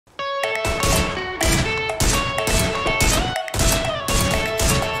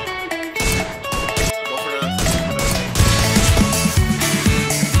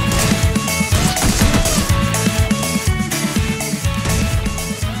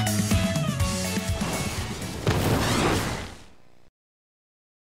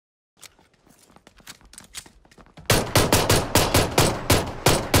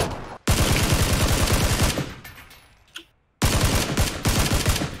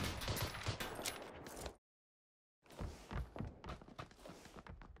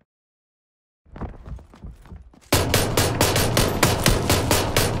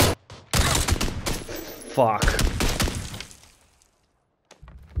fuck.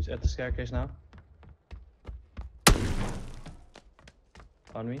 He's at the staircase now.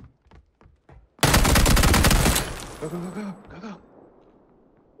 On me. Go, go, go, go, go, go.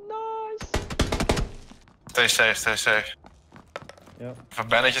 Nice. Stay safe, stay safe. Yeah. Even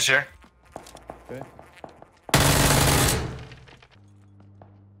bandages here. Okay.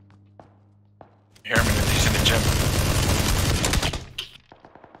 You hear me? He's in the gym.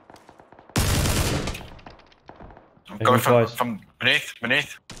 I'm Hit going him twice. from beneath.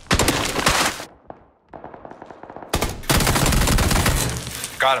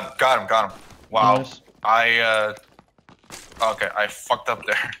 Got him. Wow. Nice. Okay, I fucked up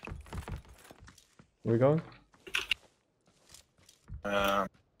there. Where we going?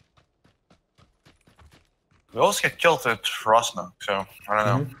 We always get killed at Rosno, so I don't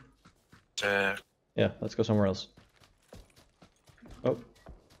know. Yeah, let's go somewhere else. Oh.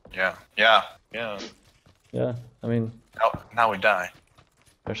 Yeah. Yeah, I mean, Now we die.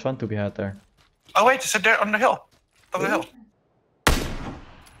 there's fun to be had there. Oh wait, it's there on the hill. On the hill.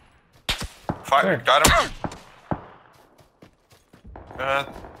 Fire, Where? got him.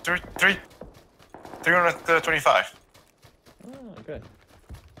 325. Oh, okay.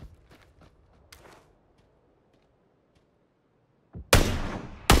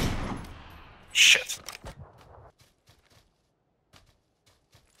 Shit.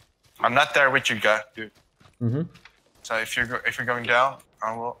 I'm not there with you guys, dude. So if you're going down,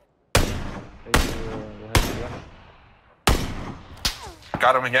 I will.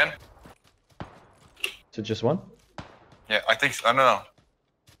 Got him again. Is it just one? Yeah, I think. I don't know.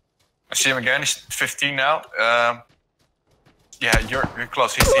 I see him again. He's 15 now. Yeah, you're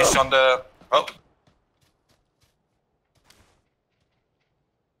close. He's on the. Oh.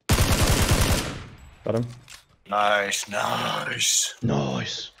 Got him. Nice.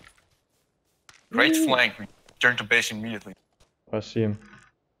 Nice. Great flank. We turn to base immediately. I see him.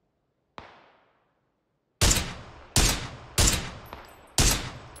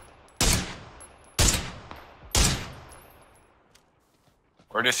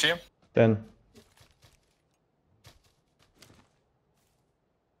 Where do you see him? 10.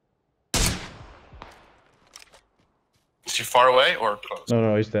 Is he far away or close?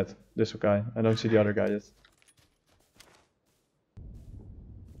 No, he's dead. This guy. I don't see the other guy yet.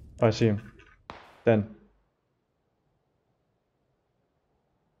 Oh, I see him. 10.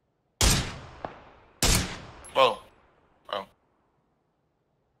 Whoa. Oh.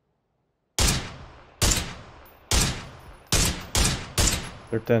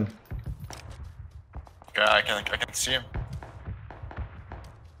 They're 10. Okay, I can see him.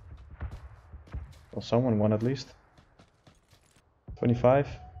 Well, someone won at least. 25.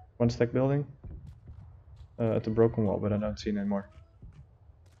 One stack building. At the broken wall, but I don't see him anymore.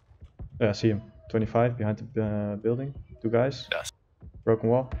 Yeah, I see him. 25 behind the building. 2 guys. Yes. Broken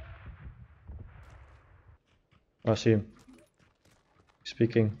wall. Oh, I see him.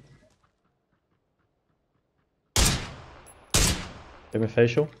 Speaking. Give him a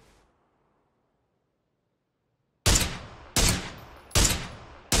facial.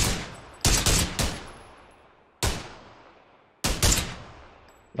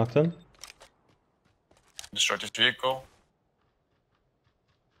 Knocked him. Destroyed his vehicle.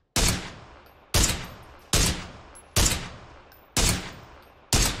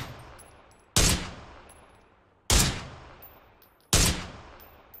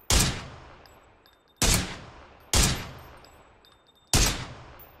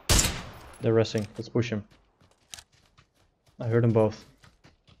 They're resting. Let's push him. I heard them both.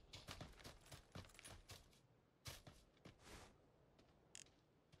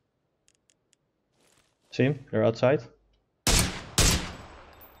 See him? They're outside.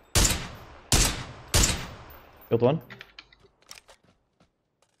 Killed one.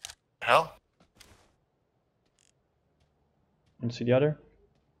 Hell? And see the other.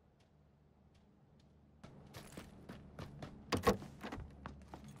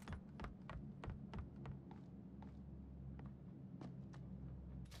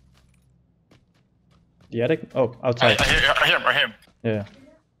 The attic? Oh, outside. I hear him. Yeah.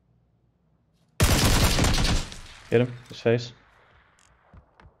 Hit him, his face.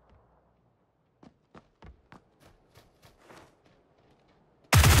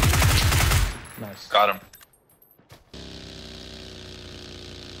 Nice. Got him.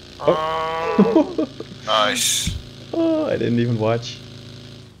 Oh. Nice. Oh, I didn't even watch.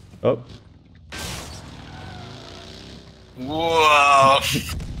 Oh. Whoa.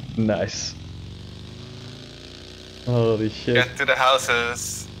 Nice. Holy shit. Get to the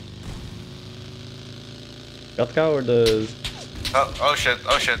houses. Gatka or the... Oh shit.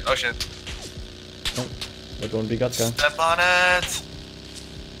 Oh. That won't be Gatka. Step on it!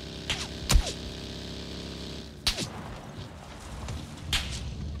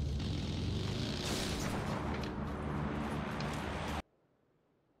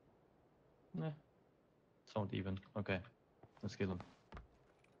 Nah. Sound even. Okay. Let's kill him.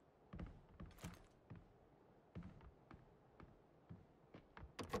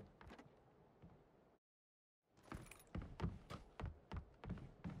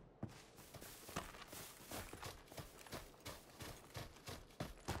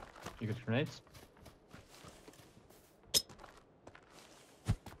 You got grenades?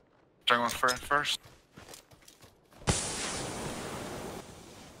 Trying one first.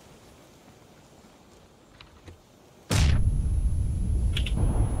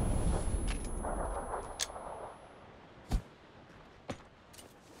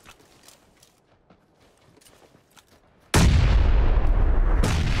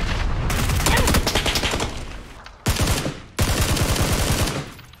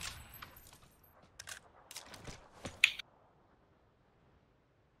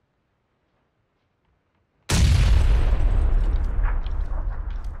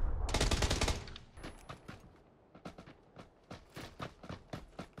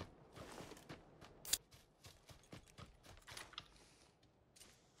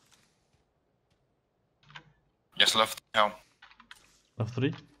 Yes, left. Helm. Left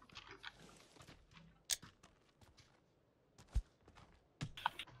 3.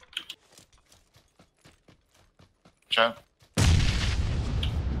 Chat.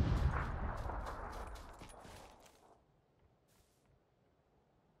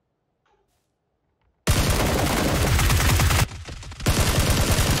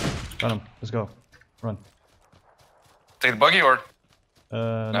 Got him. Let's go. Run. Take the buggy or?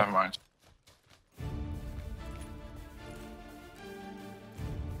 No. Never mind.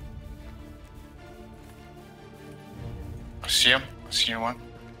 I see him. I see one.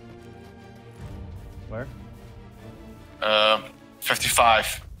 Where?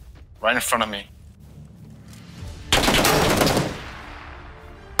 55. Right in front of me.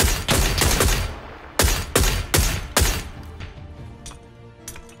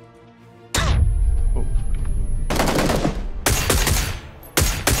 Oh.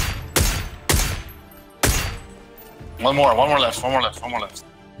 One more left.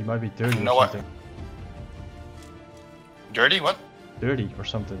 He might be dirty You know or what? something. Dirty? What? Dirty or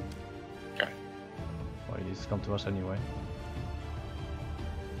something. Okay. Well, he needs to come to us anyway.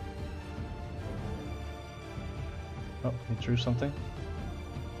 Oh, he threw something.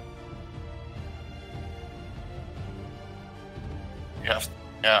 You have,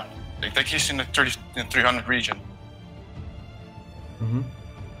 yeah. They think he's in the 300 region. Mm-hmm.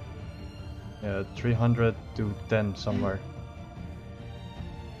 Yeah, 300 to 10 somewhere.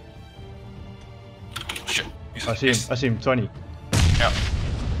 Shit. I see him, 20. Yeah.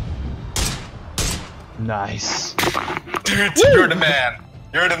 Nice. Dude, you're the man.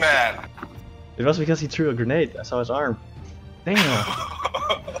 You're the man. It was because he threw a grenade. I saw his arm. Damn.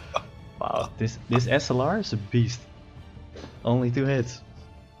 Wow, this SLR is a beast. Only 2 hits.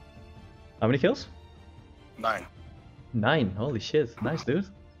 How many kills? 9. 9. Holy shit. Nice, dude.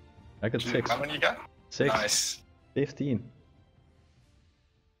 I got 6. How many you got? 6. Nice. 15.